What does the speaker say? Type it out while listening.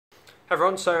Hey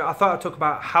everyone, so I thought I'd talk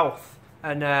about health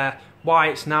and why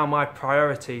it's now my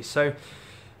priority. So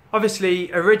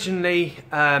obviously originally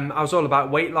I was all about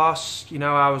weight loss. You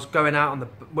know, I was going out on the,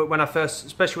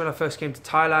 especially when I first came to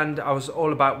Thailand, I was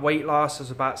all about weight loss. I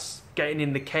was about getting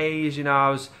in the Ks, you know, I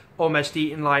was almost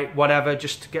eating like whatever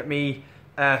just to get me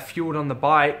fueled on the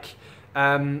bike.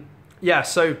 Yeah,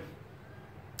 so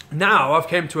now I've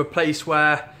came to a place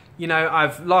where, you know,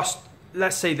 I've lost,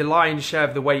 let's say, the lion's share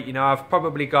of the weight. You know, I've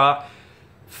probably got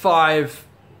 5,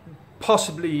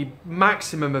 possibly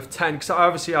maximum of 10, because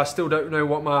obviously I still don't know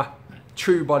what my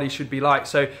true body should be like.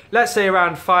 So let's say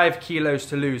around 5 kilos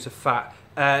to lose of fat.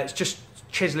 It's just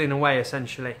chiseling away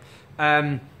essentially.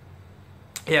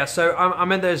 Yeah, so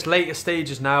I'm in those later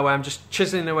stages now where I'm just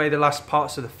chiseling away the last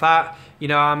parts of the fat. You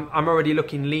know, I'm already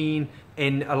looking lean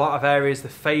in a lot of areas, the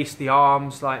face, the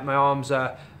arms, like my arms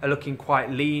are looking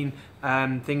quite lean,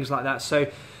 things like that.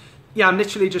 So yeah, I'm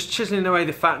literally just chiseling away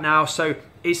the fat now. So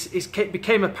it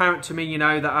became apparent to me, you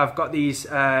know, that I've got these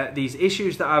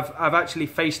issues that I've actually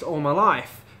faced all my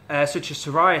life, such as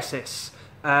psoriasis.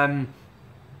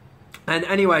 And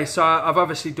anyway, so I've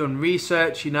obviously done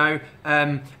research, you know,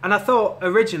 and I thought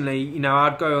originally, you know,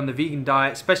 I'd go on the vegan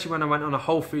diet, especially when I went on a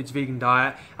whole foods vegan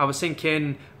diet. I was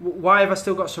thinking, why have I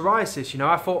still got psoriasis? You know,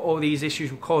 I thought all these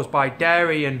issues were caused by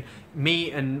dairy and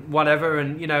meat and whatever,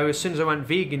 and you know, as soon as I went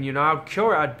vegan, you know, I'd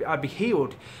cure it, I'd be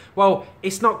healed. Well,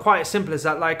 it's not quite as simple as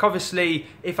that. Like, obviously,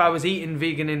 if I was eating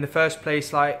vegan in the first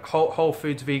place, like whole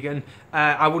foods vegan,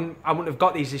 I wouldn't have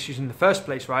got these issues in the first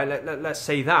place, right? Let's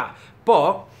say that.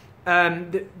 But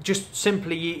just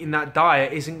simply eating that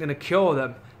diet isn't going to cure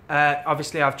them.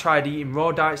 Obviously, I've tried eating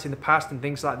raw diets in the past and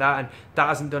things like that, and that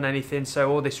hasn't done anything.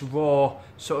 So all this raw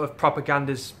sort of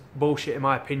propaganda's bullshit, in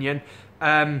my opinion.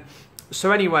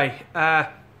 So anyway, I've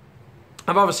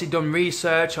obviously done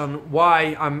research on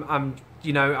why I'm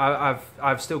you know,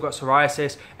 I've still got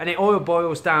psoriasis, and it all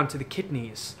boils down to the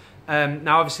kidneys.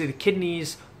 Now, obviously, the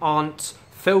kidneys aren't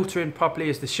filtering properly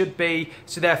as they should be,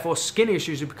 so therefore skin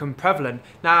issues have become prevalent.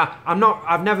 Now,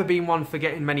 I've never been one for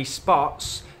getting many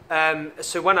spots,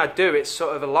 so when I do, it's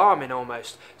sort of alarming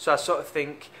almost. So I sort of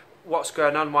think, what's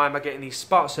going on? Why am I getting these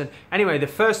spots? And anyway, the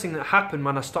first thing that happened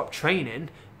when I stopped training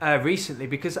recently,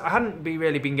 because I hadn't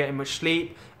really been getting much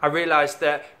sleep, I realised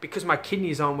that because my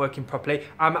kidneys aren't working properly,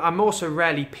 I'm also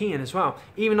rarely peeing as well.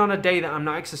 Even on a day that I'm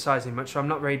not exercising much, so I'm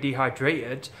not very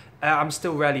dehydrated, I'm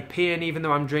still rarely peeing, even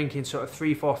though I'm drinking sort of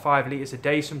 3, 4, 5 litres a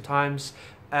day sometimes.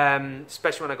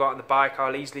 Especially when I go out on the bike,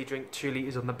 I'll easily drink 2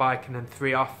 litres on the bike and then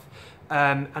 3 off.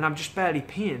 And I'm just barely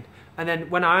peeing. And then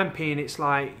when I am peeing, it's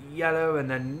like yellow and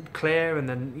then clear, and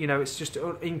then, you know, it's just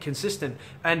inconsistent.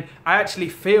 And I actually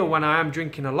feel when I am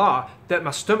drinking a lot that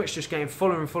my stomach's just getting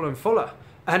fuller and fuller and fuller.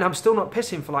 And I'm still not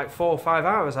pissing for like 4 or 5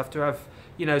 hours after I've,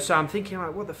 you know, so I'm thinking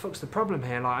like, what the fuck's the problem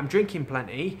here? Like, I'm drinking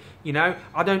plenty, you know,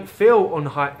 I don't feel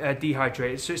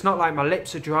dehydrated. So it's not like my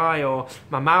lips are dry or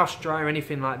my mouth's dry or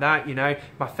anything like that, you know.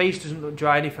 My face doesn't look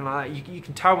dry, anything like that. You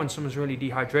can tell when someone's really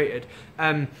dehydrated.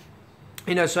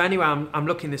 You know, so anyway, I'm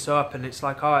looking this up, and it's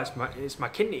like, oh, it's my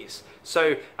kidneys.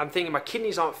 So I'm thinking my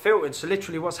kidneys aren't filtering. So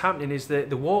literally what's happening is the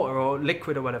water or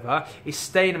liquid or whatever is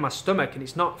staying in my stomach, and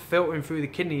it's not filtering through the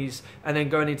kidneys and then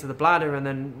going into the bladder and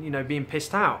then, you know, being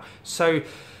pissed out. So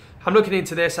I'm looking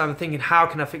into this. I'm thinking, how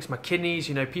can I fix my kidneys?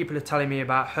 You know, people are telling me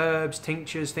about herbs,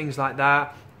 tinctures, things like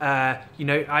that. You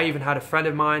know, I even had a friend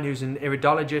of mine who's an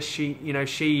iridologist.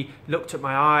 She looked at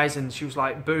my eyes and she was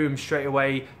like, boom, straight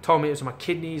away, told me it was my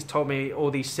kidneys, told me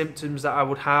all these symptoms that I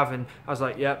would have, and I was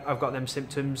like, yep, I've got them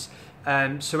symptoms.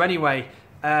 So anyway,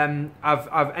 I've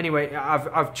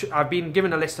been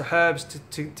given a list of herbs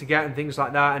to get and things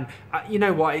like that, and you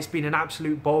know what, it's been an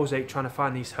absolute balls ache trying to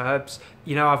find these herbs.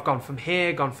 You know, I've gone from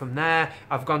here, gone from there,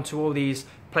 I've gone to all these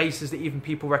places that even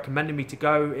people recommended me to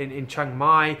go in Chiang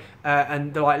Mai,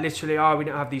 and they're like, literally, oh, we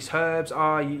don't have these herbs,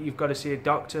 oh, you've got to see a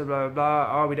doctor, blah, blah,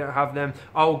 blah, oh, we don't have them,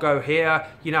 oh, go here.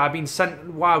 You know, I've been sent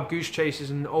wild goose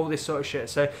chases and all this sort of shit.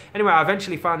 So anyway, I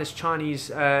eventually found this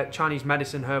Chinese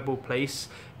medicine herbal place,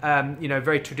 you know,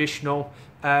 very traditional,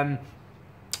 and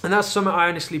that's something I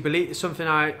honestly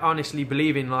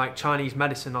believe in, like Chinese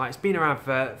medicine. Like, it's been around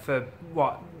for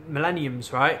what,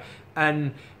 millenniums, right?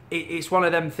 And it's one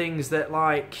of them things that,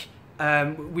 like,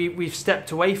 we've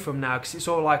stepped away from now, because it's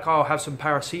all like, oh, have some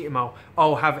paracetamol,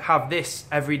 oh, have this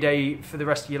every day for the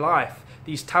rest of your life,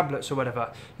 these tablets or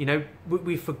whatever. You know,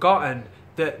 we've forgotten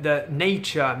that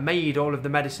nature made all of the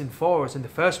medicine for us in the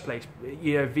first place,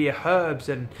 you know, via herbs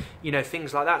and, you know,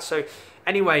 things like that. So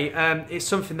anyway, it's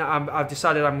something that I've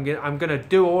decided I'm gonna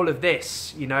do all of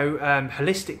this, you know,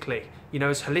 holistically. You know,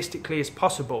 as holistically as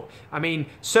possible. I mean,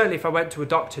 certainly if I went to a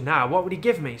doctor now, what would he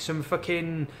give me? Some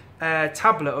fucking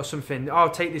tablet or something. Oh,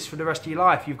 take this for the rest of your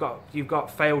life. You've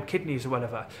got failed kidneys or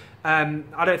whatever.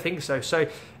 I don't think so. So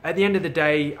at the end of the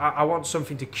day, I want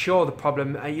something to cure the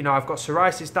problem. You know, I've got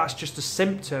psoriasis. That's just a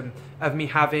symptom of me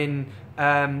having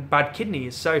bad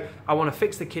kidneys. So I want to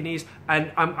fix the kidneys,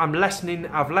 and I've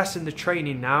lessened the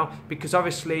training now, because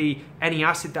obviously any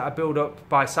acid that I build up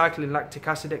by cycling, lactic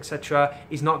acid, etc.,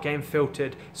 is not getting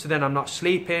filtered. So then I'm not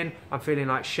sleeping, I'm feeling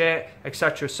like shit,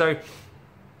 etc. So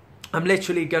I'm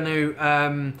literally going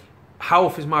to,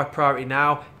 health is my priority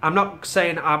now. I'm not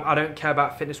saying I don't care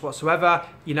about fitness whatsoever.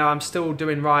 You know, I'm still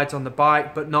doing rides on the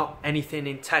bike, but not anything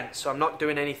intense. So I'm not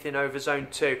doing anything over zone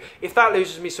 2. If that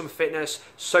loses me some fitness,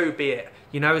 so be it.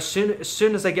 You know, as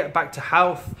soon as I get back to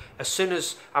health, as soon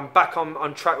as I'm back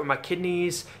on track with my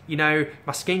kidneys, you know,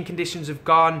 my skin conditions have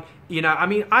gone. You know, I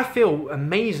mean, I feel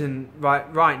amazing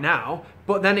right now.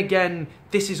 But then again,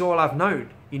 this is all I've known.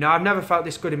 You know, I've never felt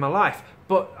this good in my life.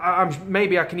 But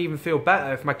maybe I can even feel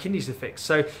better if my kidneys are fixed.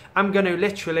 So I'm going to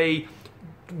literally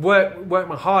work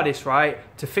my hardest, right,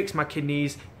 to fix my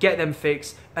kidneys, get them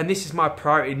fixed, and this is my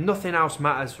priority. Nothing else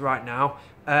matters right now.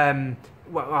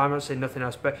 Well, I'm not saying nothing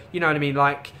else, but you know what I mean.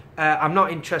 Like, I'm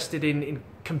not interested in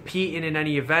competing in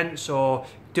any events or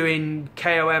doing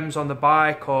KOMs on the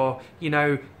bike, or you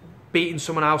know, beating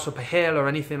someone else up a hill or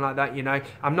anything like that. You know,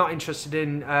 I'm not interested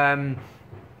in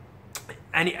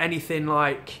anything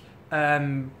like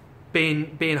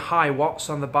being high watts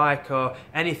on the bike or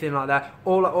anything like that.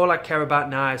 All I care about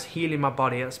now is healing my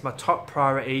body. That's my top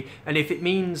priority. And if it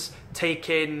means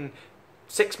taking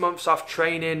 6 months off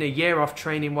training, a year off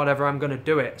training, whatever, I'm going to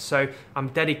do it. So I'm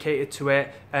dedicated to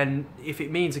it. And if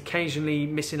it means occasionally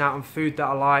missing out on food that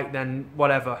I like, then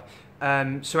whatever.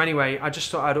 So anyway, I just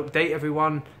thought I'd update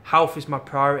everyone. Health is my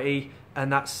priority,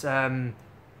 and that's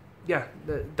yeah,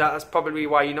 that's probably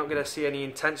why you're not going to see any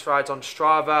intense rides on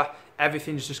Strava.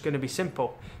 Everything's just going to be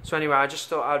simple. So anyway, I just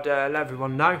thought I'd let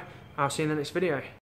everyone know. I'll see you in the next video.